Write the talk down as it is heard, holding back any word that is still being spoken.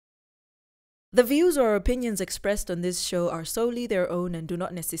The views or opinions expressed on this show are solely their own and do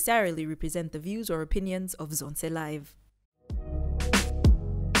not necessarily represent the views or opinions of Zonse Live.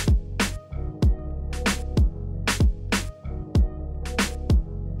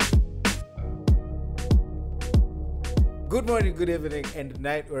 Good morning, good evening, and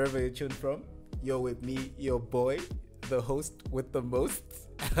night, wherever you're tuned from. You're with me, your boy, the host with the most,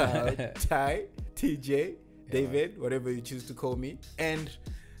 Ty, TJ, David, whatever you choose to call me. And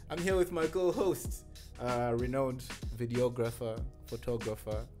I'm here with my co-host, renowned videographer,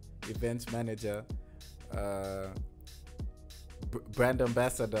 photographer, events manager, brand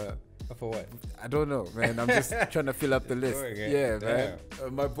ambassador. For what? I don't know, man. I'm just trying to fill up the list. Yeah, man.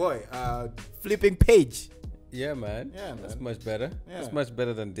 My boy, Flipping Page. Yeah, man. Yeah, man. That's much better. Yeah. That's much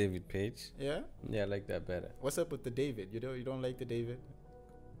better than David Page. Yeah? Yeah, I like that better. What's up with the David? You don't like the David?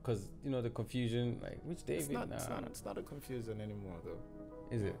 Because, the confusion, like, which David? It's not a confusion anymore, though.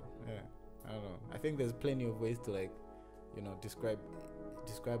 Is it? Yeah, I don't know. I think there's plenty of ways to describe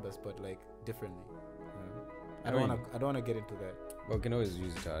us, but like differently. I don't want to get into that. Well, we can always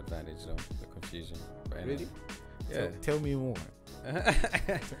use it to our advantage, though. The confusion. But anyway. Really? Yeah. So tell me more.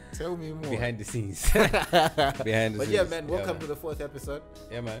 Tell me more. Behind the scenes. Behind the but scenes. Yeah, man. Welcome to the 4th episode.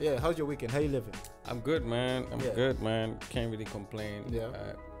 Yeah, man. Yeah. How's your weekend? How you living? I'm good, man. I'm good, man. Can't really complain. Yeah.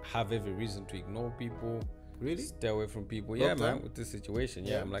 Have every reason to ignore people. Really? Stay away from people. Okay. Yeah, man. With this situation,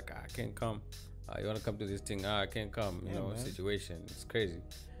 Yeah. I'm like, I can't come. You want to come to this thing? I can't come. Man. Situation. It's crazy.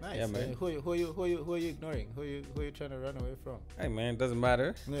 Nice. Yeah, man. Who are you ignoring? Who are you trying to run away from? Hey, man. Doesn't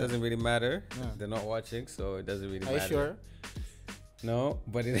matter. Yeah. Doesn't really matter. Yeah. They're not watching, so it doesn't really Are matter. you sure? No,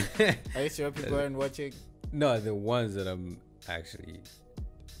 but Are you sure people aren't watching? No, the ones that I'm actually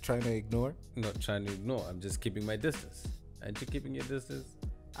Trying to ignore? not trying to ignore. I'm just keeping my distance. Aren't you keeping your distance?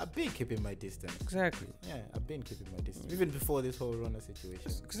 I've been keeping my distance. Exactly. Yeah, I've been keeping my distance even before this whole Rona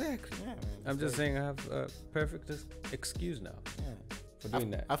situation. Exactly. Yeah, man. I'm just saying I have a perfect excuse now Yeah. for doing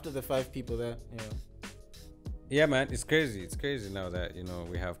that. After the 5 people that Yeah, man, it's crazy. It's crazy now that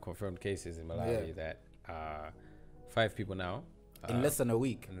we have confirmed cases in Malawi Yeah. that 5 people now in less than a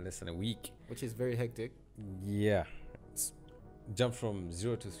week, which is very hectic. Yeah, it's jumped from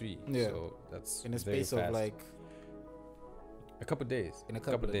 0 to 3. Yeah. So that's In a very space of fast. like a couple of days. In a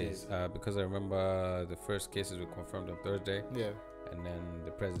couple of days. Because I remember the first cases were confirmed on Thursday, yeah. and then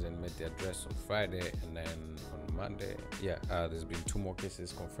the president made the address on Friday, and then on Monday, there's been 2 more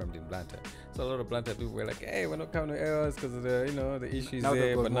cases confirmed in Blantyre. So a lot of Blantyre people were like, "Hey, we're not coming to ours because of the the issues Now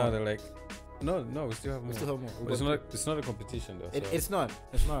there." But now more. they're like, "No, we still have more." We still have more. But it's not a competition though. It's not,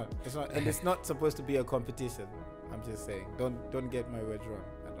 and it's not supposed to be a competition. I'm just saying, don't get my words wrong.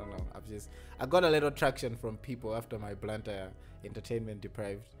 I don't know. I got a little traction from people after my Blantyre entertainment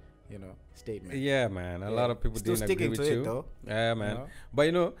deprived, statement. Yeah, man. A lot of people Still didn't agree sticking with to you. it though. Yeah, man.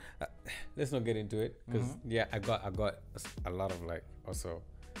 You know? But let's not get into it because I got a lot of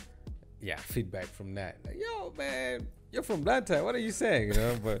feedback from that. Like, yo, man, you're from Blantyre. What are you saying?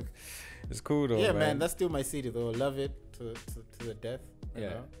 But it's cool though. Yeah, man. That's still my city though. Love it to the death.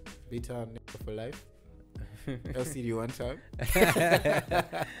 Yeah. B-Town for life. LCD one time.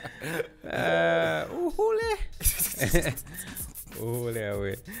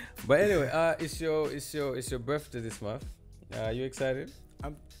 But anyway, it's your birthday this month. You excited?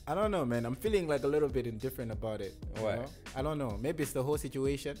 I don't know, man. I'm feeling like a little bit indifferent about it. Why? I don't know. Maybe it's the whole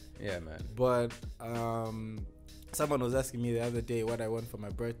situation. Yeah, man. But someone was asking me the other day what I want for my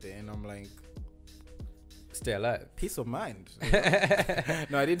birthday, and I'm like, stay alive. Peace of mind.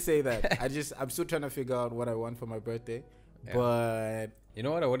 No, I didn't say that. I'm still trying to figure out what I want for my birthday. Yeah. But you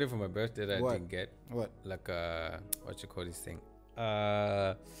know what I wanted for my birthday that I didn't get? What? Like what you call this thing?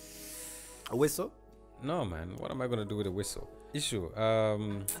 A whistle? No, man. What am I gonna do with a whistle? Issue.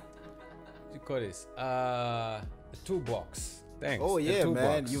 What you call this? A toolbox. Thanks. Oh yeah,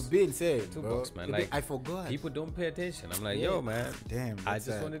 man. You've been saying toolbox, man. Like I forgot. People don't pay attention. I'm like, yo, man. Damn. I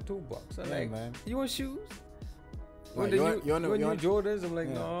just want a toolbox. I'm like, man. You want shoes? You want Jordans? I'm like,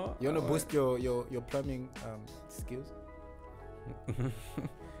 no. You want to boost your plumbing skills?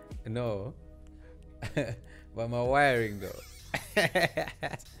 No. But my wiring though.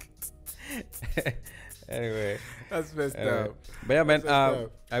 Anyway, that's messed up. But yeah, man,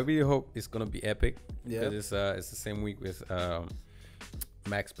 I really hope it's gonna be epic. Yeah, because it's the same week with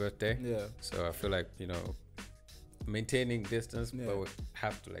Mac's birthday. Yeah, so I feel like maintaining distance, but we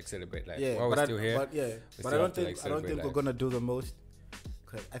have to celebrate. While we're still here. But I don't think we're gonna do the most.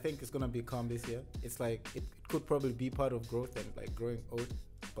 Cause I think it's gonna be calm this year. It's like it could probably be part of growth and growing old,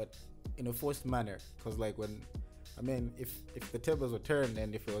 but in a forced manner. Cause if the tables were turned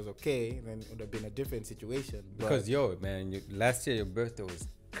and if it was okay, then it would have been a different situation. Because man, last year your birthday was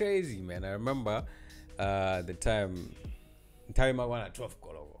crazy, man. I remember the time I won at 12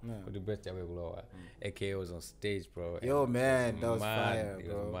 Kologo. For the best way Kulowa. AKA was on stage, bro. Yo, man, that was mad. fire, It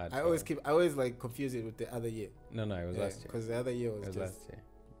bro. was mad, I always like confuse it with the other year. No, it was last year. Because the other year was It was just last year.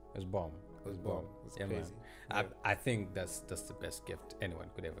 It was bomb. it was bomb. It was Yeah, man. crazy. Yeah. I think that's the best gift anyone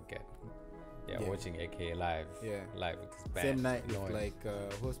could ever get. Yeah, Yeah. watching AKA live. Yeah. Live with his band. Same night with knowing like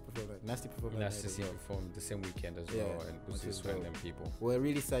who's performing? Nasty performing. Nasty C performed the same weekend as Yeah, well, and which Pussy is Sweat dope. them people. We're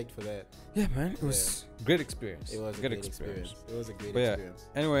really psyched for that. Yeah, man, it was great experience. It was a good great experience. It was a great But yeah, experience.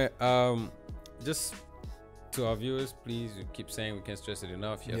 Anyway, just to our viewers, please, we keep saying, we can't stress it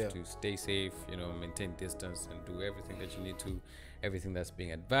enough. You have to stay safe, maintain distance, and do everything that you need to, everything that's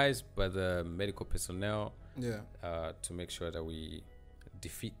being advised by the medical personnel. Yeah. To make sure that we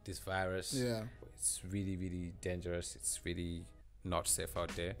defeat this virus. Yeah. It's really, really dangerous. It's really not safe out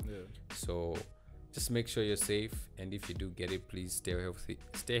there. Yeah. So just make sure you're safe, and if you do get it, please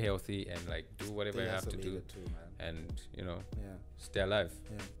stay healthy and like do whatever you have to do, too, man. and Yeah. stay alive.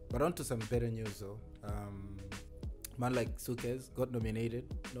 Yeah. But on to some better news though. Man like Sukes got nominated.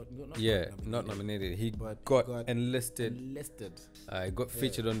 Not nominated. He but got got enlisted. He got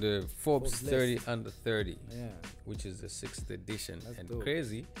featured on the Forbes Forbes 30 list. under 30, Yeah. which is the 6th edition. That's and dope.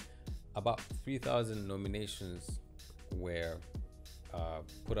 crazy, about 3,000 nominations were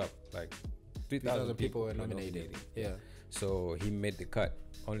put up. Like 3,000 people were nominated. Yeah. So he made the cut.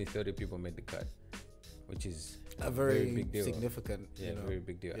 Only 30 people made the cut, which is A very big deal. significant. Yeah, very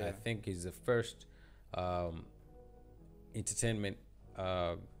big deal. Yeah. I think he's the first entertainment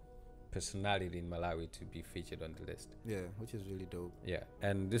personality in Malawi to be featured on the list. Yeah, which is really dope. Yeah,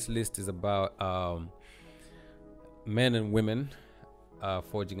 and this list is about men and women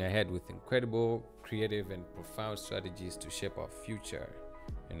forging ahead with incredible, creative, and profound strategies to shape our future.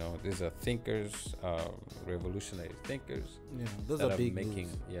 These are thinkers, revolutionary thinkers. Yeah, those that are big making,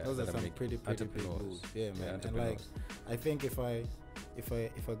 moves. yeah, those are that some making pretty big entrepreneurs. moves. Yeah, man. And like, entrepreneurs. I think if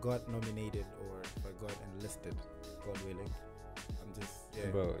I got nominated or if I got enlisted, God willing, I'm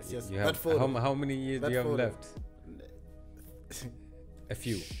just Bro, it's just you that have photo. how many years do That you have photo. left? A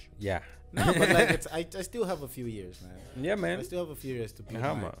few. Yeah. No, but like I still have a few years, man. Yeah, I man. still have a few years to build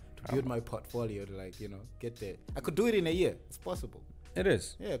How my, much? to build my portfolio to get there. I could do it in a year. It's possible. It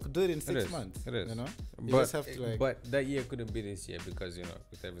is. Yeah, I could do it in It 6 is. months. It is. You But, just have to but that year couldn't be this year because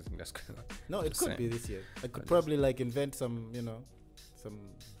with everything that's going on. no, it just could saying. be this year. I could I'm probably invent some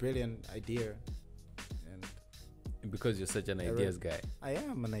brilliant idea, and Because you're such an ideas guy, I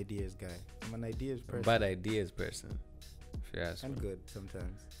am an ideas guy. I'm an ideas person. bad ideas person. If you ask I'm me. good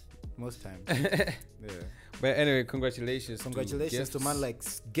sometimes. Most times. Yeah. But anyway, congratulations. Congratulations to man like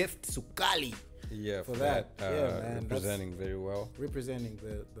Gift Sukali Yeah, for that. Yeah, man, that's- representing very well. representing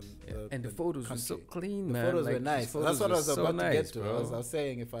And the photos were so country. clean, The man. photos Like, were nice. these photos That's what I were was so about to get nice, to. bro. I was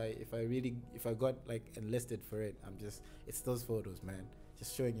saying if I got enlisted for it, it's those photos, man.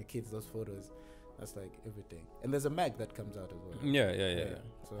 Just showing your kids those photos. That's like everything. And there's a mag that comes out as well. Yeah.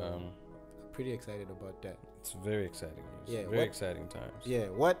 So pretty excited about that. It's very exciting news. Yeah, Very what- exciting times. Yeah.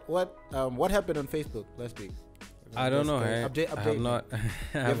 What happened on Facebook last week? I don't know. Update. I have not. I You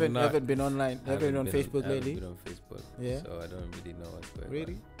have haven't, not. haven't been online. I Haven't been on been Facebook I haven't lately. been on Facebook. Yeah. So I don't really know what's going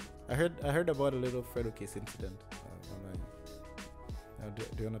Really? on. I heard about a little Fredo case incident online.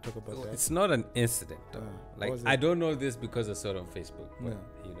 Do you want to talk about that? It's not an incident, though. what Like was I it? don't know this because I saw it on Facebook. But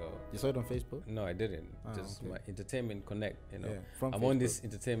Yeah. You saw it on Facebook? no, I didn't. Just okay. my Entertainment Connect. Yeah. From I'm Facebook. on this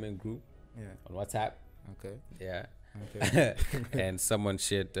entertainment group Yeah. on WhatsApp. Okay. Yeah. Okay. And someone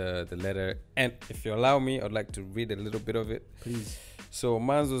shared the letter. And if you allow me, I'd like to read a little bit of it. Please. So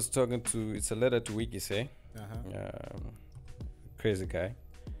Mans was talking to. It's a letter to Wikise. Crazy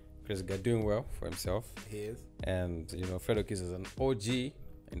guy doing well for himself. He is. And Fredo Kiss is an OG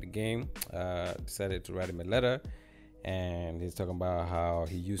in the game. Decided to write him a letter, and he's talking about how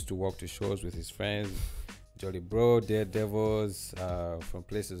he used to walk to shows with his friends, Jolly Bro, Daredevils, from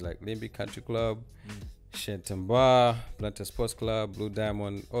places like Limby Country Club, Shenton Bar, Planter Sports Club, Blue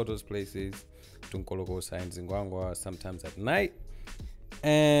Diamond, all those places. Tunkoloko Signs in Gwangwa, sometimes at night,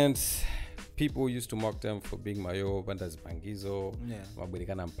 and people used to mock them for being mayo, bandas bangizo, Yeah.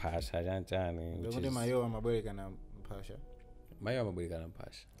 mabwirikana mpasha, janjani, which Ndio is mayo amabweka na mpasha. mayo mabwirikana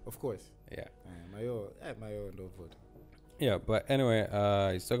mpasha. Of course. Yeah. Mayo ndo vote. Yeah, but anyway,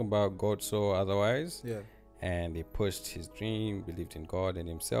 he's talking about God so otherwise, Yeah. and he pushed his dream, believed in God and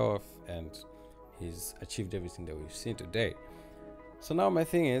himself, and he's achieved everything that we've seen today. So now my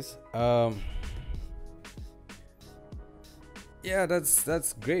thing is, yeah,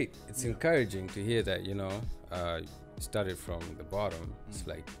 that's great. It's encouraging to hear that started from the bottom. It's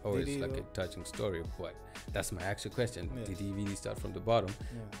like Did it's he like a though? touching story, but that's my actual question. Yeah. Did he really start from the bottom?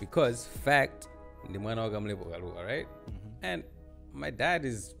 Yeah. Because fact, the mwana wagamlepo Galua, right? And my dad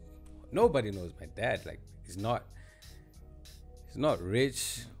is, nobody knows my dad. Like he's not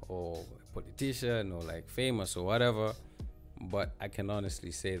rich or a politician or like famous or whatever. But I can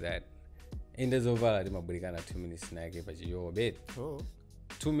honestly say that in the Zovala, the Maburigana 2 minutes snag, but you're bed. Oh.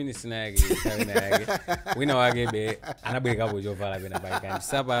 2 minutes snag, we know I get bed, and I break up with your father when I buy and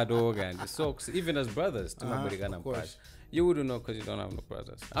Sabado and the socks, even as brothers to Maburigana Pash. You wouldn't know because you don't have no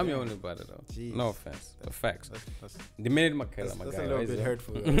brothers. I'm your only brother though. Jeez. No offense. The facts. They made my guy. That's a little bit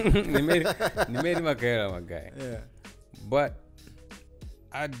hurtful. They made my guy. Yeah. But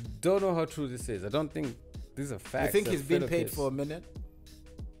I don't know how true this is. I don't think these are facts. You think he's been paid for a minute?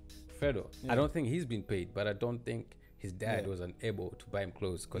 Fredo. Yeah. I don't think he's been paid, but I don't think his dad was unable to buy him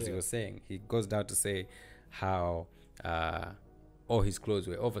clothes because he was saying, he goes down to say how all his clothes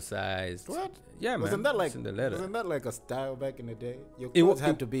were oversized. What? Yeah, man. Wasn't that like in the letter? Wasn't that like a style back in the day? Your clothes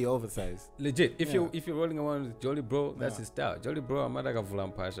had to be oversized. Legit. If you're rolling around with Jolly Bro, that's his style. Jolly Bro, I'm not like a full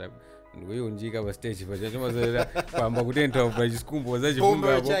pasha. We unjika ba stage for jamaa kwamba kutenda kwa jiskumbo za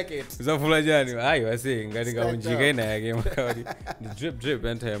bomber jacket za fula jani ayo ase ngati ka unjika ina yake makawadi the drip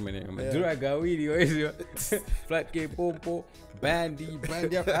entire mene madura gawili hizo flat cape pompo bandy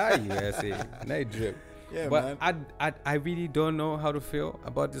ayo ase night drip. Yeah, but man. I really don't know how to feel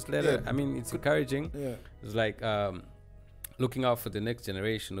about this letter. Yeah. I mean, it's encouraging. Yeah. It's like looking out for the next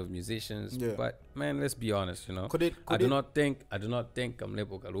generation of musicians. Yeah. But man, let's be honest, you know. I do not think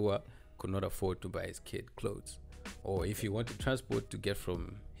Kamlepo Kalua could not afford to buy his kid clothes. Or if he wanted transport to get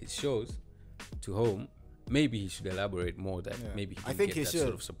from his shows to home, maybe he should elaborate more that maybe he can get that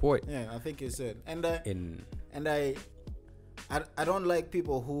sort of support. Yeah, I think he should. And I don't like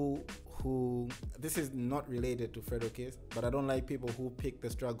people who this is not related to Fredo case, but I don't like people who pick the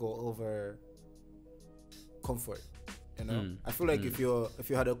struggle over comfort. You know, I feel like if you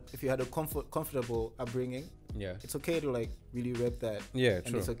had a comfortable upbringing, it's okay to like really rep that. Yeah, and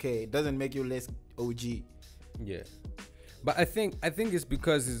true. it's okay. It doesn't make you less OG. Yeah, but I think it's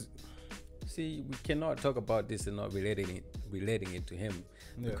because see, we cannot talk about this and not relating it to him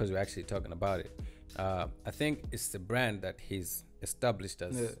because we're actually talking about it. I think it's the brand that he's established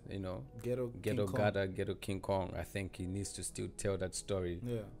as, you know, Ghetto Gada, Ghetto King Kong. I think he needs to still tell that story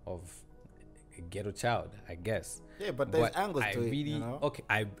of a ghetto child, I guess. Yeah, but there's angles to it, you know? Okay,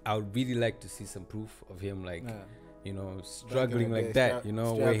 I would really like to see some proof of him, like, you know, struggling like that, you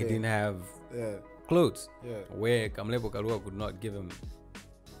know, where he didn't have clothes, where Kamlepo Kalua could not give him,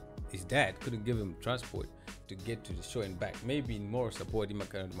 his dad couldn't give him transport to get to the show and back. Maybe more support him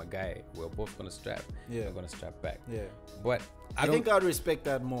and my guy. We're both gonna strap. Yeah. We're gonna strap back. Yeah. But I think I'd respect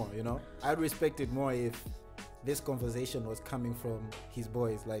that more, you know? I'd respect it more if this conversation was coming from his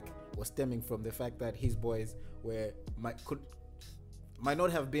boys, like was stemming from the fact that his boys might not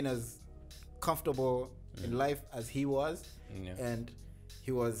have been as comfortable in life as he was. And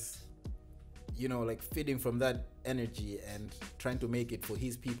he was, you know, like feeding from that energy and trying to make it for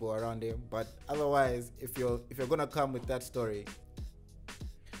his people around him. But otherwise, if you're gonna come with that story,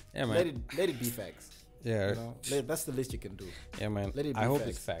 man, let it be facts. Yeah, you know? That's the least you can do. Yeah, man. Let it be I hope facts.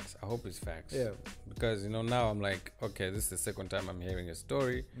 it's facts. I hope it's facts. Yeah, because, you know, now I'm like, okay, this is the second time I'm hearing a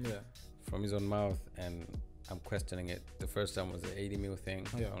story from his own mouth, and I'm questioning it. The first time was the 80 mil thing.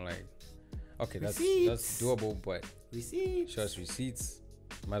 I'm like, okay, that's doable, but show us receipts,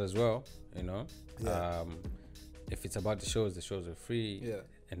 might as well, you know. If it's about the shows are free.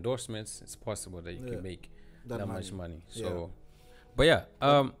 Endorsements, it's possible that you can make that much money. So, but yeah,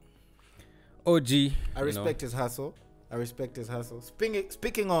 OG, I respect his hustle.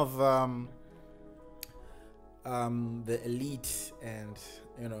 Speaking of the elite and,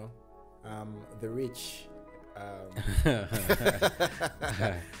 you know, the rich.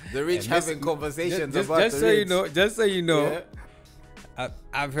 The rich having conversations about just the rich. Just so you know,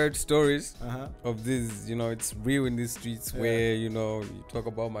 I've heard stories of this. You know, it's real in these streets where, you know, you talk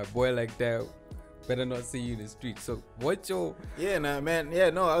about my boy like that, better not see you in the street. So what's your man? Yeah,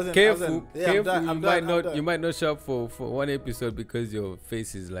 no, I wasn't careful. Careful. You might not show up for one episode because your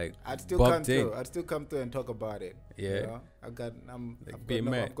face is like I'd still come through and talk about it. Yeah, you know? I've got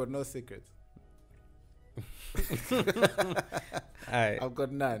no secrets. I've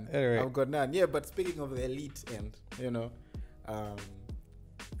got none. Anyway. I've got none. Yeah, but speaking of the elite and, you know,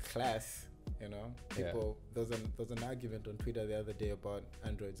 class, you know, people. There was an argument on Twitter the other day about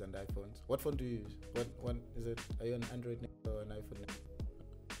Androids and iPhones. What phone do you use? What one is it? Are you an Android or an iPhone,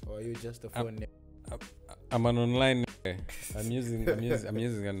 or are you just a phone? I'm an online. I'm using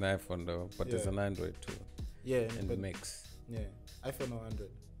an iPhone though, but there's an Android too. Yeah, in the mix. Yeah, iPhone or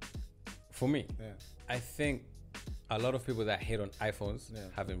Android? For me, I think a lot of people that hate on iPhones Yeah.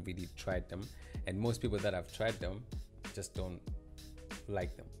 haven't really tried them, and most people that have tried them just don't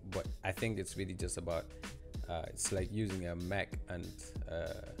like them. But I think it's really just about it's like using a Mac and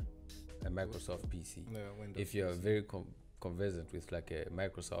a Microsoft PC. Yeah, Windows If you're PC. very conversant with like a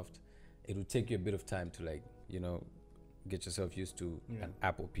Microsoft, it will take you a bit of time to like get yourself used to Yeah. an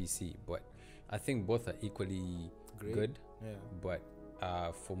Apple PC. But I think both are equally Great. good. Yeah. But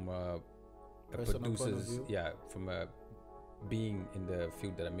from a Personal point of producer's view. from a being in the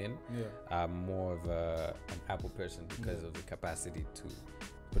field that I'm in, Yeah. I'm more of an Apple person because of the capacity to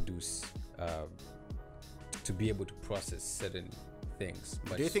produce, to be able to process certain things.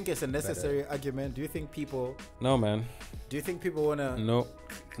 Do you think it's a necessary argument? Do you think people? No, man. Do you think people wanna? No,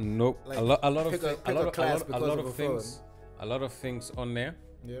 nope. Like, a lot of pick a- thi- pick a class a because lot of of a things. A lot of things on there,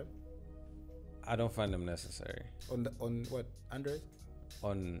 Yeah. I don't find them necessary. On what, Android?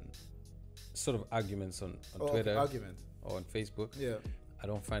 On sort of arguments on Oh, Twitter argument. or on Facebook, Yeah. I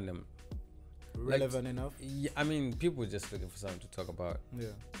don't find them. Relevant enough. Yeah, I mean, people are just looking for something to talk about. Yeah.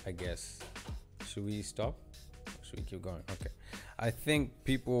 I guess. Should we stop? Should we keep going? Okay. I think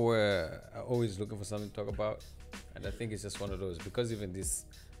people are always looking for something to talk about, and I think it's just one of those, because even this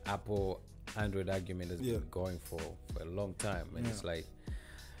Apple Android argument has Yeah. been going for a long time, and Yeah. it's like,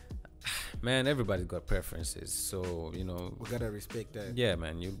 man, everybody's got preferences, so We gotta respect that. yeah,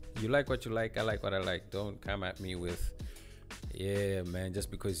 man, you like what you like, I like what I like. Don't come at me with, yeah, man, just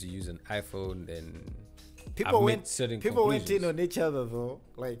because you use an iPhone, then People I've went. made certain People went in conclusions. on each other though.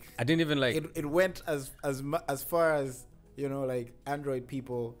 Like I didn't even like. it went as far as like Android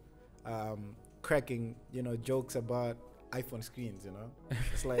people cracking jokes about iPhone screens.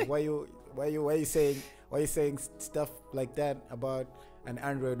 It's like why you saying stuff like that about an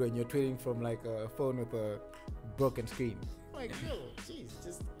Android when you're tweeting from like a phone with a broken screen. Like, yo, jeez,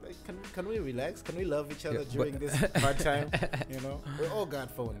 just like, can we relax? Can we love each other Yeah, during but- this hard time? We all got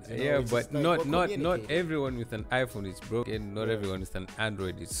phones. Yeah, It's but just like, not we're not communicating. everyone with an iPhone is broken. Not Yeah. everyone with an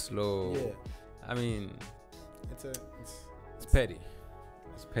Android is slow. Yeah, I mean, it's petty.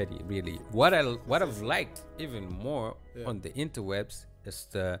 It's petty, really. What I've liked even more Yeah. on the interwebs is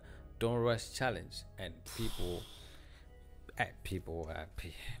the Don't Rush challenge, and people,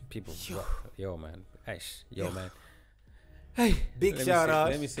 yo man, man. Hey, Big shout out.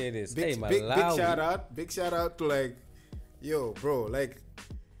 Let me say this. Big, Hey, big Malawi. big shout out to like, yo, bro, like,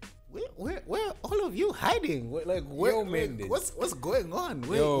 where all of you hiding? Where, Mendes. what's going on?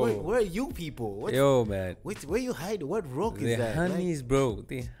 Yo. Where are you people? Yo, man. Where you hiding? What rock The is that? Like, honeys, bro.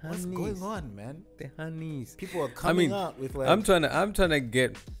 The what's honeys. going on, man? The honeys. People are coming mean, out with like I'm trying to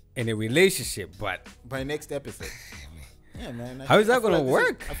get in a relationship, but by next episode. Yeah, man. How is that I feel gonna like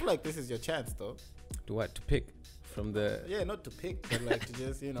work? I feel like this is your chance, though. to what? To pick from the. Yeah, not to pick, but like to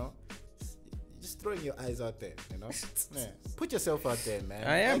just just throwing your eyes out there, Yeah. Put yourself out there, man.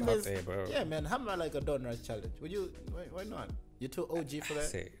 I am Like out this- there, bro. Yeah, man. How about like a Don't Rush challenge? Would you? Why not? You're too OG for that.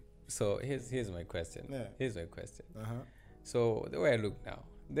 Say, so here's my question. Yeah. Here's my question. Uh huh. So the way I look now,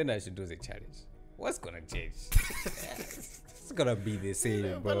 then I should do the challenge. What's gonna change? It's gonna be the same,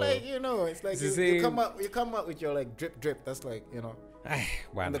 Yeah, bro. but like it's like It's the you same. come out with your like drip. That's like Ay,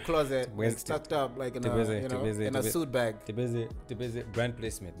 in one. the closet, like, Wednesday. stucked up like in Too a busy, you too know busy, in too a bu- suit bag. Too busy brand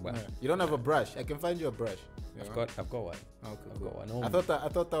placement. But Yeah. You don't have a brush. I can find you a brush. you know? I've got one. Okay, I've cool. got one. I only. thought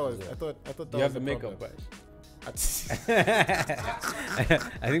that was. Yeah. I thought that You was have a the makeup problem. brush.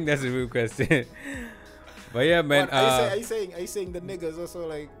 I think that's a real question. But yeah, man. What, are you saying the niggas also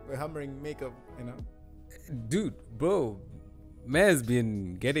like were hammering makeup? Dude, bro, man's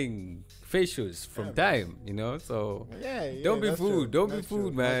been getting facials from Yeah, time, so Yeah. Don't be that's fooled. true. Don't be That's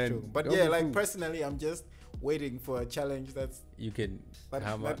fooled, true. That's man. true. But Don't yeah, be like fooled. personally, I'm just waiting for a challenge that's you can that,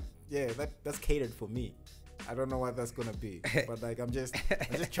 hammer. that's catered for me. I don't know what that's gonna be, but like I'm just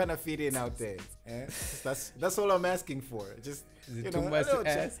trying to fit in out there. That's all I'm asking for. Just Is it you too know, much a little to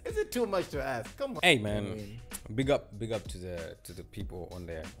ask? Is it too much to ask? Come on. Hey, I man, mean, big up to the people on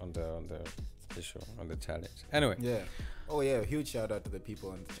the show, on the challenge. Anyway, yeah. Oh yeah. Huge shout out to the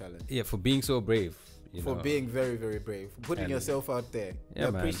people on the challenge. yeah, for being so brave. For being very, very brave, for putting And- yourself out there. Yeah,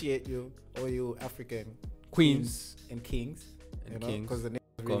 We man. appreciate you, all you African queens and kings, and kings, kings. because the niggas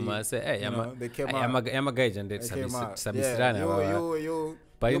Come really, and say, hey, they came I'm out. a guy, and They that's came out. Samisrana. You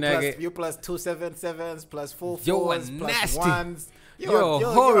But you know, I get- you plus 277s plus 4 Yo, 4s plus nasty. 1s. You're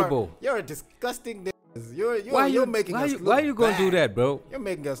horrible. You're a disgusting niggas. You're you making us look why you gonna do bad. that, bro? You're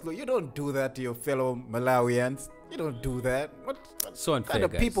making us look. You don't do that to your fellow Malawians. You don't do that. What So unfair, kind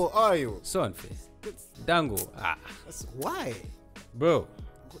of guys. people are you? So unfair. That's, Dango, why? bro.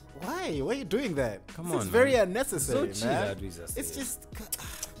 Why are you doing that? Come It's on, very man. unnecessary, So man. chill out, It's just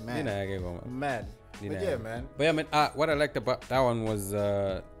You man. know, I gave him. Mad. But yeah, man. But yeah, man. What I liked about that one was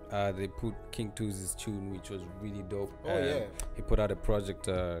they put King Tuzi's tune, which was really dope. Oh, yeah. He put out a project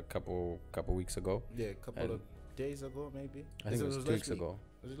a couple weeks ago. Yeah, a couple of days ago, maybe. I think it was 2 weeks ago.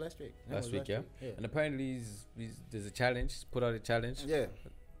 Was it last week? No, Last it was week, yeah. Yeah. And apparently, there's a challenge. He's put out a challenge. Yeah.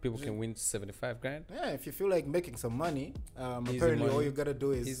 People can win 75 grand. Yeah, if you feel like making some money, Easy apparently all money. you gotta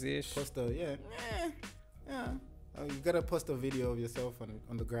do is Easy-ish. post a you gotta post a video of yourself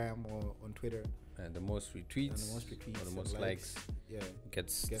on the gram or on Twitter. And the most retweets, And the most retweets or the and most likes Yeah,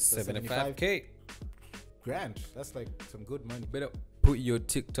 gets Gets the 75k. grand. That's like some good money. Better put your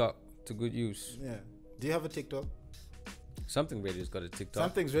TikTok to good use. Yeah. Do you have a TikTok? Something Radio's got a TikTok.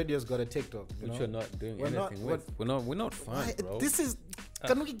 Something's Radio's got a TikTok. Which you're not doing We're not- anything with. We're not fun, Why- bro. This is.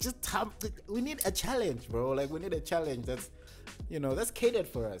 Can we just have? We need a challenge, bro. Like we need a challenge that's, that's catered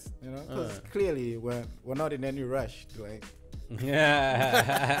for us. Because clearly we're not in any rush. Like.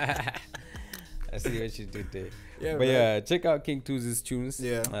 Yeah. I see what you did there. Yeah, But man. yeah, check out King Tuzi's tunes.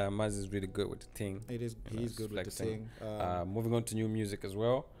 Yeah. Maz is really good with the thing. It is. He's good with the flexing. thing. Moving on to new music as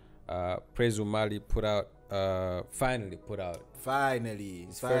well. Praise Umali finally put out Finally,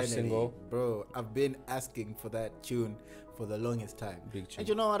 his first single. Bro, I've been asking for that tune for the longest time. Big tune. And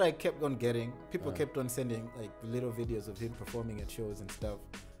you know what I kept on getting? People kept on sending like little videos of him performing at shows and stuff.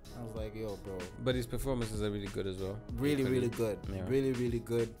 I was like, yo, bro. But his performances are really good as well. Really, really good. Yeah. Really, really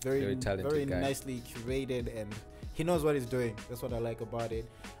good. Very talented very guy. nicely curated, and he knows what he's doing. That's what I like about it.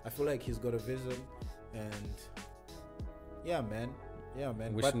 I feel like he's got a vision, and yeah, man.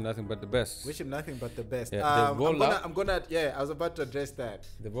 Wish him nothing but the best. Wish him nothing but the best. Yeah, the rollout. I'm gonna. Yeah, I was about to address that.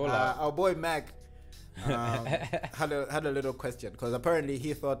 The rollout. Our boy Mac had a little question because apparently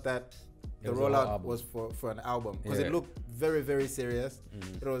he thought that It the was a whole rollout album. was for an album because Yeah. it looked very, very serious.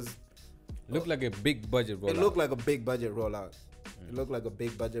 It was. Looked like a big budget rollout. It looked like a big budget rollout. It looked like a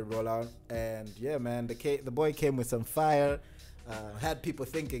big budget rollout, and yeah, man, the boy came with some fire. Had people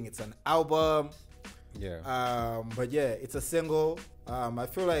thinking it's an album. Yeah. But yeah, it's a single. I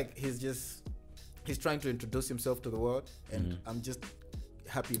feel like he's trying to introduce himself to the world, and I'm just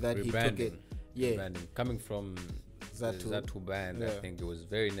happy that he took it. Yeah, Rebranding. Coming from Zatu. the Zatu band, I Yeah. think it was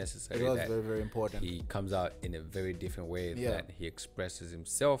very necessary it was that very, very important. he comes out in a very different way, Yeah. that he expresses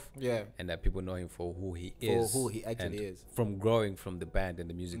himself, Yeah, and that people know him for who he for is. who he actually and is. From growing from the band and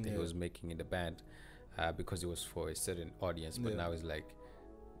the music that he Yeah. was making in the band, because it was for a certain audience, but Yeah. now he's like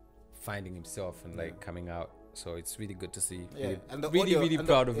finding himself and like coming out. So it's really good to see. Yeah, Really, and the really, audio, really and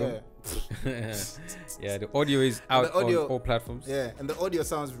proud the, of him. Yeah, the audio is out audio- on all platforms. Yeah, and the audio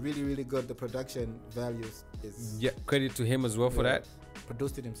sounds really, really good. The production values is Yeah, credit to him as well for Yeah. that.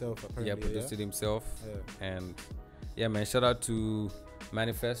 produced it himself. Apparently, Yeah, produced it himself. Yeah. And yeah, man, shout out to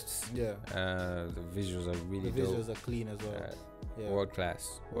Manifests. Yeah, The visuals are really the visuals dope. are clean as well. Yeah, World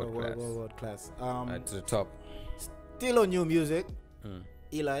class. world class. To the top. Still on new music. Mm.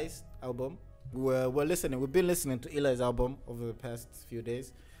 Eli's album. We're listening. We've been listening to Eli's album over the past few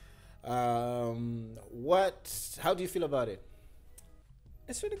days. How do you feel about it?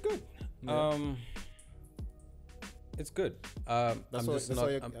 It's really good. Yeah. It's good. That's I'm all- just that's not.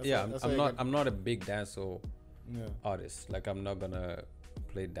 all you- I'm- that's yeah, all- I'm, that's I'm all you not. can- I'm not a big dancehall Yeah, artist. Like I'm not gonna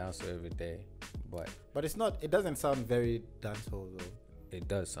play dancehall every day, but but it's not. It doesn't sound very dancehall though. it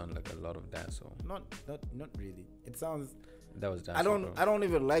does sound like a lot of dancehall. Not really. It sounds. That was dancehall. I don't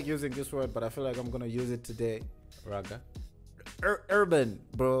even like using this word, but I feel like I'm gonna use it today. Raga. Urban,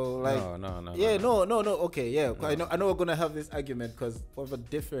 bro. Like. No. Yeah, no. Okay, yeah. I know we're gonna have this argument because of a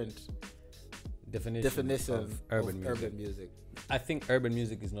different definition of urban music. I think urban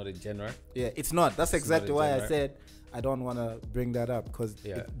music is not a genre. Yeah, it's not. That's It's exactly not a why I genre. said I don't want to bring that up because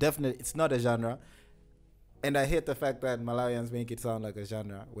Yeah. it's not a genre. And I hate the fact that Malawians make it sound like a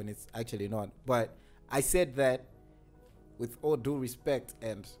genre when it's actually not. But I said that with all due respect,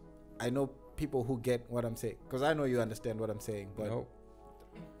 and I know people who get what I'm saying because I know you understand what I'm saying. But No,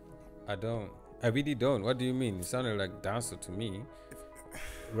 I don't. I really don't. What do you mean? It sounded like dancer to me.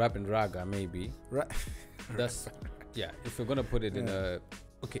 Rap and raga, maybe. That's yeah. If you're gonna put it in Yeah.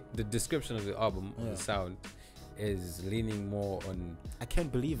 the description of the album, Yeah. the sound is leaning more on I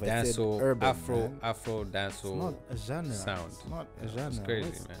can't believe I said dancehall, urban. Afro It's dancehall. not a genre. sound. It's not a Yeah, genre. it's crazy,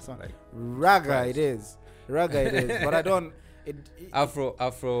 What's- man. it's not- Like Raga, Christ. it is. Raga, it is. But I don't. Afro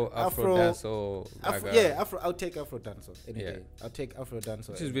Afro- dancehall, raga, Afro. I'll take Afro dancehall any Yeah. day. I'll take Afro dancehall.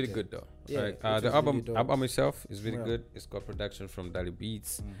 which is any really day. good though. Yeah, Like, which the is album really dope. album itself is really Yeah. good. It's got production from Dali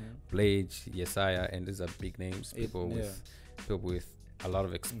Beats, Mhm. Blage, Yesaya, and these are big names. People with a lot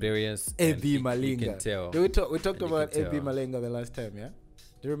of experience. and A.B. you Malinga. can tell. We talked And you about can A.B. tell. Malinga the last time, yeah?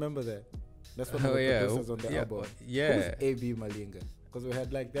 Do you remember that? That's one of Oh the yeah, producers on the album. yeah. Who's A.B. Malinga? Because we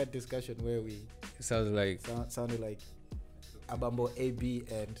had like that discussion where we It sounds like sounded like Abambo AB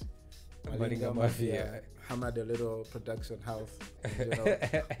and Malinga Mafia. hammered a little production house. You know,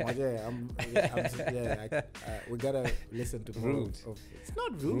 we gotta listen to more Rude. of. It's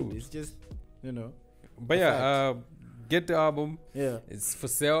not rude. Rude. It's just, you know. But yeah, get the album. Yeah. It's for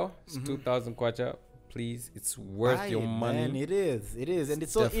sale. It's 2,000 kwacha. Please, it's worth Buy your it, money. Man, it is, and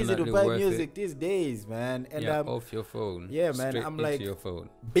it's so easy to definitely buy worth music it. these days, man. And Off your phone. yeah, man, Straight I'm into like- your phone.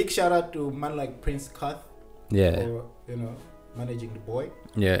 big shout out to man like Prince Cuth Yeah, for, you know, managing the boy.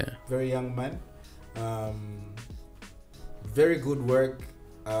 yeah, Very young man. Very good work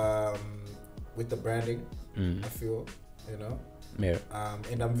with the branding, I feel, you know. yeah,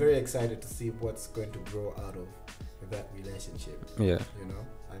 And I'm very excited to see what's going to grow out of that relationship, yeah. you know.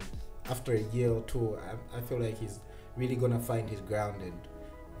 And after a year or two, I feel like he's really gonna find his ground, and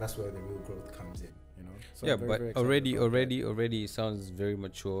that's where the real growth comes in, you know. So Yeah, I'm very, but very excited about that. already sounds very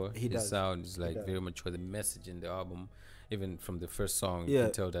mature. He His does. sound is like does. very mature. The message in the album, even from the first song, you Yeah.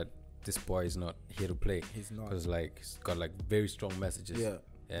 can tell that this boy is not here to play. He's not. Because like it's got like very strong messages. Yeah.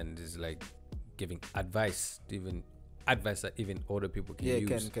 And is like giving advice, that even older people can Yeah,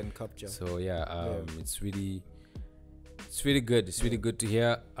 use. can capture. So yeah, Yeah. it's really good. It's really good to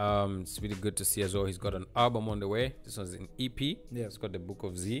hear. It's really good to see as well. He's got an album on the way. This one's an EP. Yeah. It's got the Book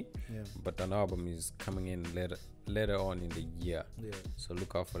of Z, Yeah. but an album is coming in later on in the year. Yeah. So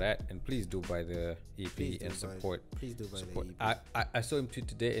look out for that, and please do buy the EP Please do and buy- support. Please do buy Support. the EP. I saw him tweet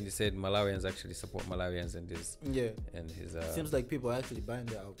today, and he said Malawians actually support Malawians and his Yeah. his. Seems like people are actually buying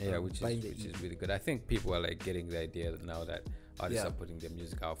the album. Yeah, which buying the is EP. really good. I think people are like getting the idea now that artists Yeah. are putting their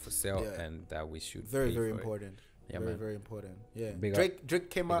music out for sale, Yeah. and that we should Very, pay very for it. important. Yeah, very, man. very important. Yeah. Big Drake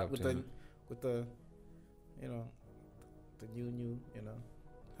came big out up with to him. the, you know, the new, you know.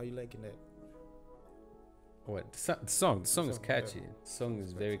 How you liking that? What the song is song, yeah. catchy. The song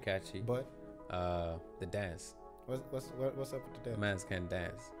is very catchy. But The dance, what's up with the dance? man's can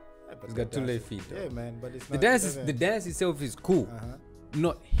dance. Yeah, but He's the got two dance left is- feet, though. Yeah, man. But it's The not. dance the dance itself is cool,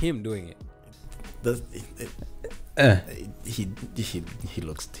 not him doing it. He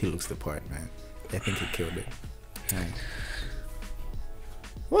looks the part, man. I think he killed it.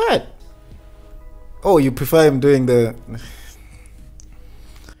 What? Oh, you prefer him doing the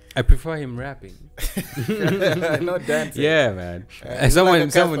I prefer him rapping. not dancing? Yeah, man. It's someone, like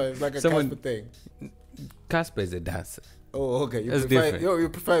a someone, Casper, it's like a someone. Casper thing. Casper is a dancer. Oh, okay. That's different. You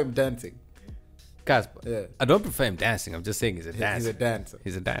prefer him dancing. Casper. Yeah. I don't prefer him dancing. I'm just saying he's a dancer. He's a dancer.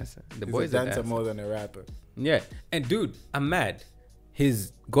 He's a dancer. The He's boy's a dancer more than a rapper. Yeah. And dude, I'm mad.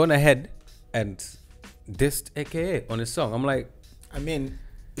 He's gone ahead and dissed AKA on his song. I'm like, I mean,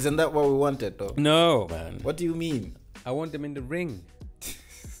 isn't that what we wanted, though? no, man. What do you mean? I want him in the ring.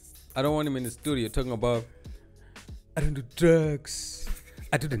 I don't want him in the studio talking about, I don't do drugs.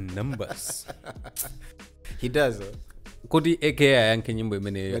 I do the numbers. He does, though. Kodi AKA yanke nyimbo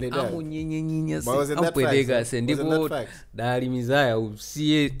imeneyo. But he does. Amunyenyenyenye But wasn't that facts, ampwedega though? se Wasn't ndipo that facts? dali mizaya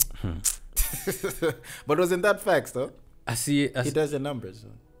usiye But wasn't that facts, though? asiye He does the numbers. Though.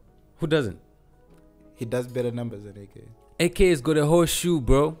 who doesn't? He does better numbers than AK. AKA's got a whole shoe,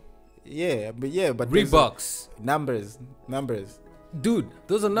 bro. Yeah, but there's Reeboks. numbers. Dude,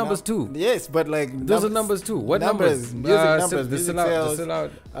 those are numbers too. Yes, but like Those are numbers too. What numbers? Music numbers. The Music sellout. sales. The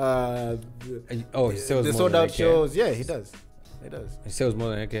sellout. Oh, He sells the more sold than out AK. shows. Yeah, he does. He sells more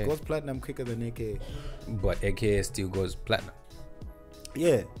than AK. Goes platinum quicker than AK. But AKA still goes platinum.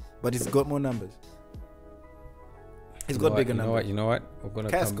 Yeah, but he's got more numbers. He's got bigger numbers. You know what? We're gonna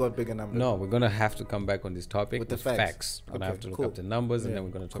Cass got bigger numbers. No, we're gonna have to come back on this topic With the with facts. We're gonna Okay, have to look cool. up the numbers and Yeah, then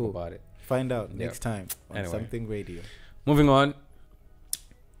we're gonna talk cool. about it. Find out Yeah. next time on Anyway. Something Radio. Moving on.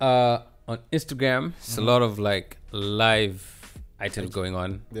 On Instagram, it's a lot of like live items going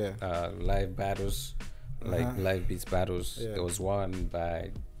on. Yeah. Live battles, like Uh-huh. live beats battles. Yeah. There was one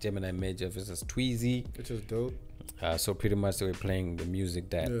by Gemini Major versus Tweezy. Which was dope. So pretty much they were playing the music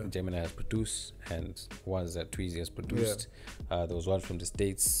that Yeah. Gemini has produced and ones that Tweezy has produced. There was one from the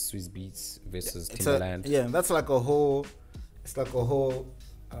States, Swiss Beats versus It's Timbaland. that's like a whole. It's like a whole.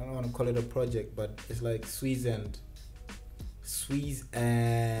 I don't want to call it a project, but it's like Sweez and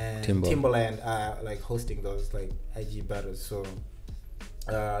Timbaland are like hosting those like IG battles. So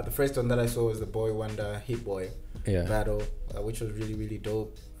the first one that I saw was the Boy Wonder Hit Boy battle, which was really, really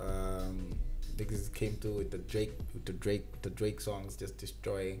dope. Niggas came through with the Drake songs just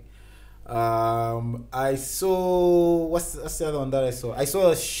destroying. I saw what's the other one that I saw? I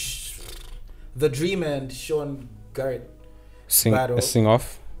saw the Dream and Sean Garrett battle. Sing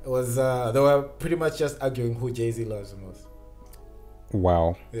off. It was they were pretty much just arguing who Jay-Z loves the most.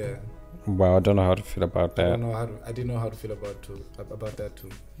 Wow. Yeah, Well, I don't know how to feel about I that. don't know how to, I didn't know how to feel about that too.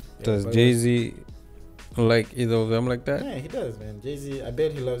 Yeah, Does but Jay-Z like either of them like that? yeah, he does, man. Jay-Z, I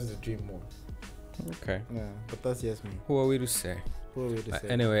bet he loves the dream more. Okay. Yeah, but that's just me. Who are we to say? Who are we to say?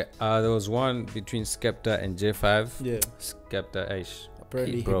 Anyway, there was one between Skepta and J5. Yeah. Skepta, aish.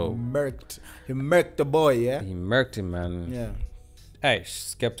 Apparently bro. he murked the boy, yeah? He murked him, man. Yeah.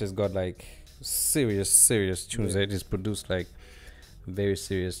 Aish, Skepta's got like serious tunes. Yeah. That he's produced like very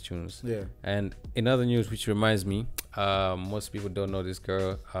serious tunes. Yeah. And in other news, which reminds me, most people don't know this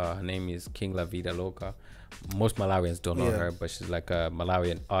girl. Her name is King La Vida Loca. Most Malawians don't know her, but she's like a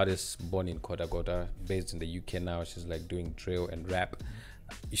Malawian artist born in Kota, based in the UK now. She's like doing drill and rap.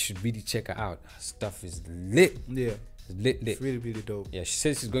 You should really check her out. Her stuff is lit. Yeah. Lit. It's really, really dope. Yeah, she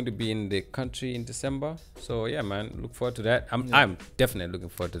says she's going to be in the country in December. So yeah, man, look forward to that. I'm definitely looking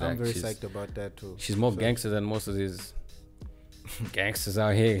forward to that. I'm very psyched about that too. She's more gangster than most of these gangsters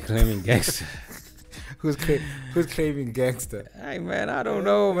out here claiming gangster. Who's claiming gangster? Hey man, I don't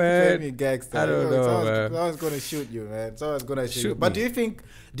know, man. Claiming gangster. I don't know, man. Someone's gonna shoot you, man. Someone's gonna shoot you. Shoot But me.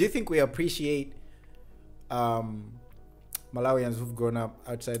 do you think we appreciate Malawians who've grown up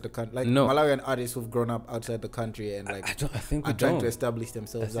outside the country, like No. Malawian artists who've grown up outside the country and like I think we are trying don't. to establish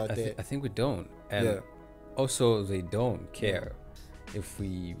themselves out there? I think we don't. And Yeah. also they don't care if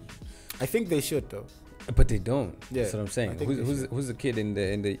we, I think they should though. but they don't. Yeah, That's what I'm I saying. think they Who's the kid in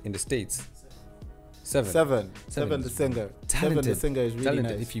the States? Seven. Seven, the singer. Talented. Seven, the singer is really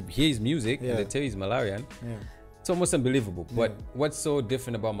Talented. nice. If you hear his music Yeah. and they tell you he's Malawian, Yeah. it's almost unbelievable. But Yeah. what's so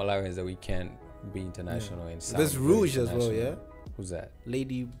different about Malawians that we can't be international and sound There's very Rouge as well, international? yeah. Who's that?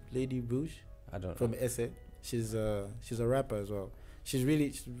 Lady Rouge I don't know. from SA. She's a rapper as well. She's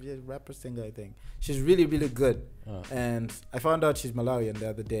really a rapper singer, I think. She's really, really good. Oh. And I found out she's Malawian the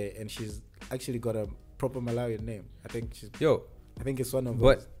other day, and she's actually got a proper Malawian name. I think it's one of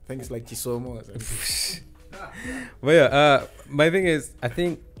But- those. I think it's like Chisomo or something. But yeah, my thing is, I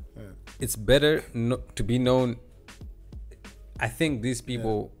think Yeah. it's better to be known. I think these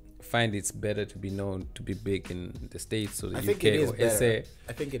people find it's better to be known, to be big in the States or the I think it UK is or better. SA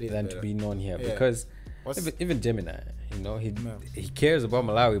I think it is than better. to be known here. Yeah. Because What's- even Gemini, he Yeah. cares about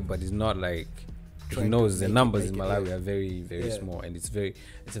Malawi, but he's not like, he Trying to knows the make it, numbers make in it, Malawi yeah. are very, very Yeah. small, and it's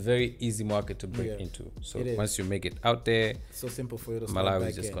a very easy market to break Yeah. into. So It is. once you make it out there, It's so simple for you to start Malawi back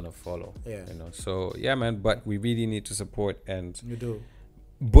is just in. gonna follow. Yeah. So yeah, man. But we really need to support and You do.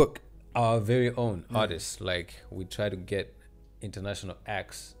 book our very own artists. Like we try to get international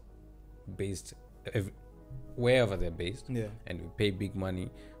acts based wherever they're based, Yeah. and we pay big money.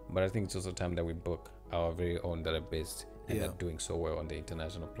 But I think it's also time that we book our very own that are based and Yeah. are doing so well on the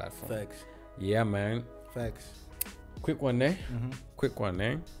international platform. Facts. Yeah, man. Facts. Quick one, eh? Mm-hmm. Quick one,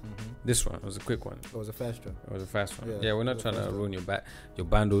 eh? Mm-hmm. This one was a quick one. It was a fast one. It was a fast one. Yeah, Yeah, we're it not was a trying to fast one. ruin your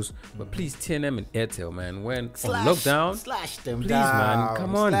bundles, but please TNM and Airtel, man. When on Slash- lockdown, slash them please, down. man,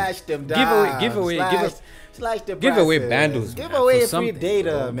 come on. Slash them Give down. away- give away- slash the give away prices. bundles, Give man, away for free something, data,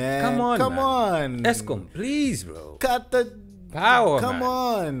 bro. man. Come on, Come man. on. Escom, please, bro. Cut the Power, Come man.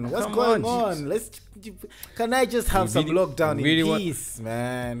 on. What's Come going on, on? Can I just have We some really- lockdown we really in want- peace,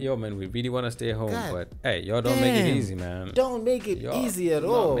 man? Yo, man, we really want to stay home, God but hey, y'all don't make it damn. easy, man. Don't make it Y'all easy at don't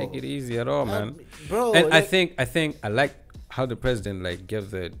all. make it easy at all, man. Bro, And like- I think I like how the president like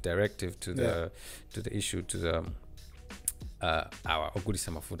gave the directive to the issue to the our Ogudisa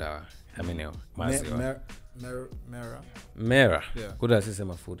Mafuda. I mean, Mera. Yeah. Ogudisa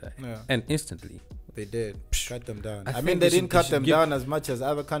Mafuda. Yeah. And instantly, They did cut them down. I I think mean, they they didn't should- cut they them should give- down as much as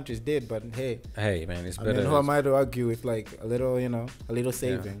other countries did, but hey, hey, man, it's I better. mean, who am I to argue with like a little, a little Yeah.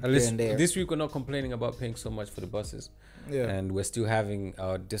 saving At here least and there? this week we're not complaining about paying so much for the buses, Yeah, and we're still having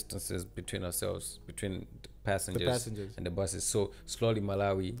our distances between ourselves, between the passengers, and the buses. So slowly,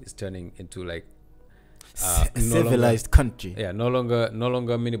 Malawi is turning into like civilized country. Yeah, no longer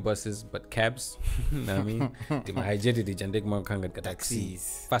minibuses but cabs. Know what I mean, the mahajeti di jandek mankanga taxi.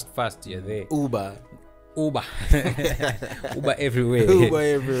 Taxis, Fast, you're there. Uber, Uber, Uber everywhere. Uber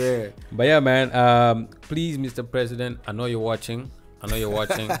everywhere. But yeah, man. Please, Mr. President, I know you're watching.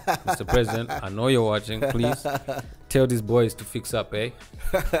 Mr. President, I know you're watching. Please tell these boys to fix up, eh?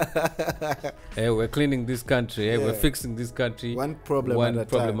 We're cleaning this country, eh? We're Yeah. fixing this country. One problem One at a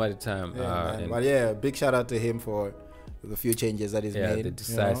problem time. at a time. Yeah, man. And But yeah, big shout out to him for the few changes that he's yeah, made. the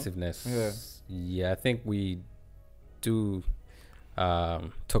decisiveness. Yeah. Yeah, I think we do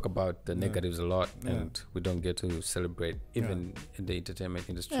talk about the Yeah. negatives a lot, Yeah. and we don't get to celebrate even in the entertainment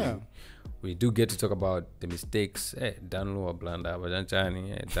industry. Yeah. We do get to talk about the mistakes. Danlu wa blanda bajanchani.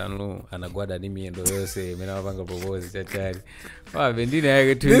 Danlu anagwada ni miendo yose. Mina wapanga propose chachari.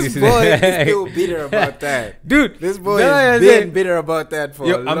 This boy is still bitter about that. Dude, This boy that's is what I being said. bitter about that for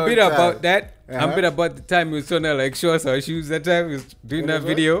a long I'm bitter time. about that. I'm Uh-huh. bitter about the time he was trying to like show us our shoes. That time he was doing When that was what?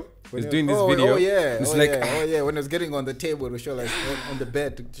 video. He When was it- doing this oh, video. Oh yeah, It's oh, like, yeah, oh yeah. When it was getting on the table to show, like on the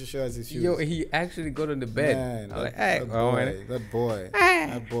bed to show us his shoes. yo, he actually got on the bed. Man, I was like, that, hey, that well, boy, man.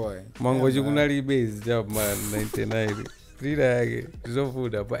 that boy. Mongo Yeah, man. Jugunali base job, man. 1990. It's so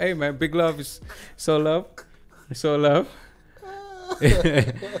food up. But hey, man, big love is so love. It's all love.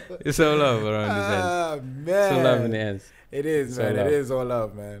 It's all love around this end. Ah man, So love in the ends. it is, So man. love. It is all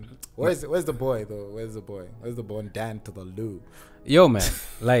love, man. Where's the boy though? Where's the boy? Where's the boy Dan to the loo? Yo, man,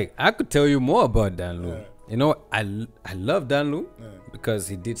 like I could tell you more about Dan Lu. Yeah. You know, I love Dan Lu Yeah. because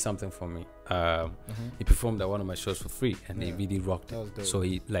he did something for me. He performed at one of my shows for free, and he Yeah. really rocked That it. was dope. So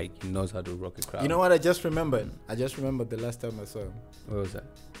he knows how to rock a crowd. You know what? I just remembered. I just remembered the last time I saw him. What was that?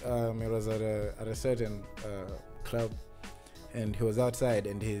 It was at a certain club, and he was outside,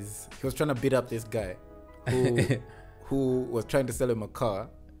 and he was trying to beat up this guy, who was trying to sell him a car.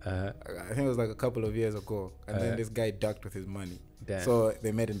 I think it was like a couple of years ago, and then this guy ducked with his money. Damn. So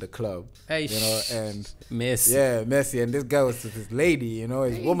they met in the club, Hey, you know, and Messi. yeah, Messi, and this guy was with his lady, you know,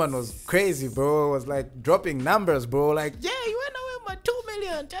 his woman was crazy, bro. Was like dropping numbers, bro. Like, yeah, you went away with my 2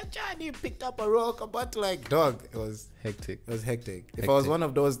 million, cha-cha, and he picked up a rock, about to like, dog. It was Hectic. hectic. If I was one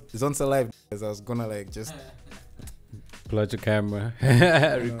of those Zonsa Live, I was gonna like just Plug your camera.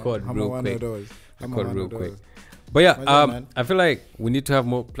 Record I'm real one quick. of those. I'm Record one real of quick. those. But yeah, What's up, man? I feel like we need to have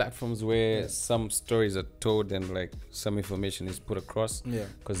more platforms where Yeah. some stories are told and like some information is put across. Yeah,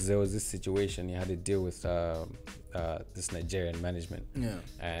 Because there was this situation he had to deal with this Nigerian management, yeah,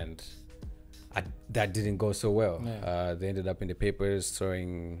 and that didn't go so well. Yeah. They ended up in the papers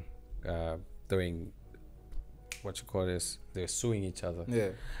throwing what you call this? They're suing each other. yeah,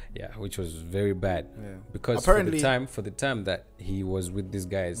 Yeah, which was very bad. yeah. Because Apparently- for the time that he was with these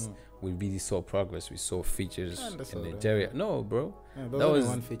guys, we really saw progress. We saw features I understand in that, Nigeria. No, bro, Yeah, that that was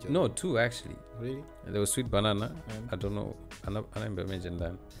one feature. no 2 actually. Really? There was Sweet Banana. And- I don't know. I never mentioned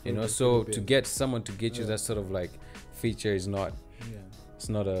that. You know, Okay, so pretty to big. get someone to get you Yeah. that sort of like feature is not. Yeah. It's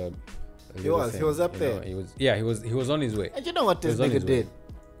not a. He was up there. He was. Yeah, he was on his way. And you know what this It was on nigga his way. did?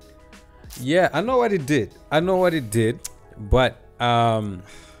 Yeah, I know what he did. But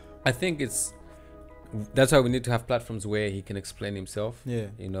I think that's why we need to have platforms where he can explain himself. Yeah.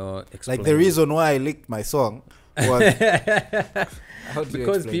 You know, explain. Like the reason why I licked my song was how do you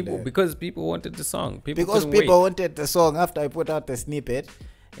because explain people that? wanted the song. because couldn't people wait. wanted the song after I put out the snippet,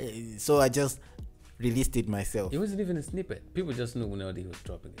 so I just released it myself. It wasn't even a snippet. People just knew whenever he was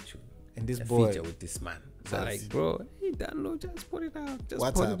dropping a tune. And this A boy, feature with this man. So That's- like, bro, hey, download, just put it out. Just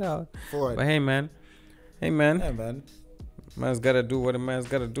What's put up? it out. forward. But hey, man, Yeah, man. man's gotta do what a man's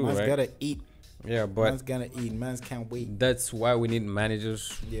gotta do, Man's right? gotta eat. Yeah, but Man's gonna eat. Man's can't wait. that's why we need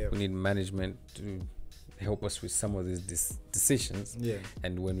managers. Yeah. We need management to help us with some of these decisions. Yeah.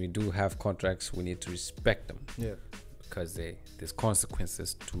 And when we do have contracts, we need to respect them Yeah. because there's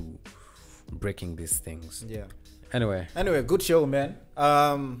consequences to breaking these things. Yeah. Anyway, Good show, man.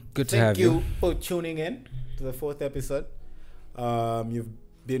 Good to thank have you you. for tuning in to the 4th episode. You've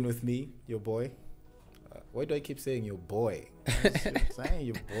been with me, your boy. Why do I keep saying your boy? Saying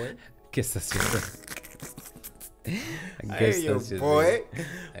your boy. guess that's your I Hey, your just boy.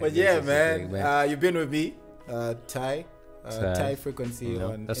 I But guess yeah, that's just man. You've been with me, Ty. Ty. Ty Frequency you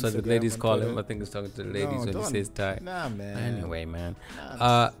know, on that's what the Instagram, ladies on call Twitter. him. I think he's talking to the ladies No, when he don't. says Ty. Nah, man. Anyway, man.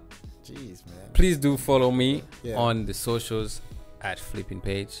 Nah, Jeez, man. please do follow me Yeah. on the socials at Flipping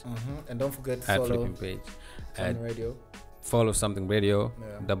Page. And don't forget to At follow Flipping Page. Fun At Radio follow Something Radio.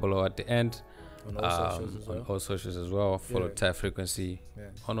 Yeah. Double O at the end. on all socials as On well. all socials as well. Follow Yeah. Ty Frequency Yeah.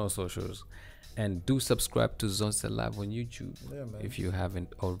 on all socials. And do subscribe to Zonse Live on YouTube Yeah, man. if you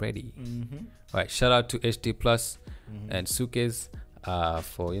haven't already. Mm-hmm. All right, shout out to HT Plus Mm-hmm. and Sukes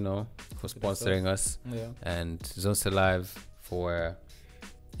for sponsoring us, Yeah. and Zonse Live for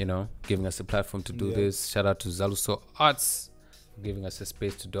giving us a platform to do Yeah. this. Shout out to Zaluso Arts for giving us a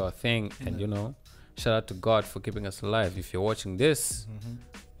space to do our thing, and shout out to God for keeping us alive. If you're watching this,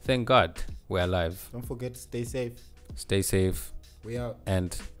 thank God we're alive. Don't forget to stay safe. Stay safe, We out.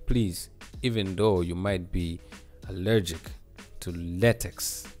 and please, even though you might be allergic to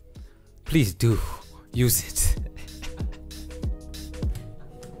latex, please do use it.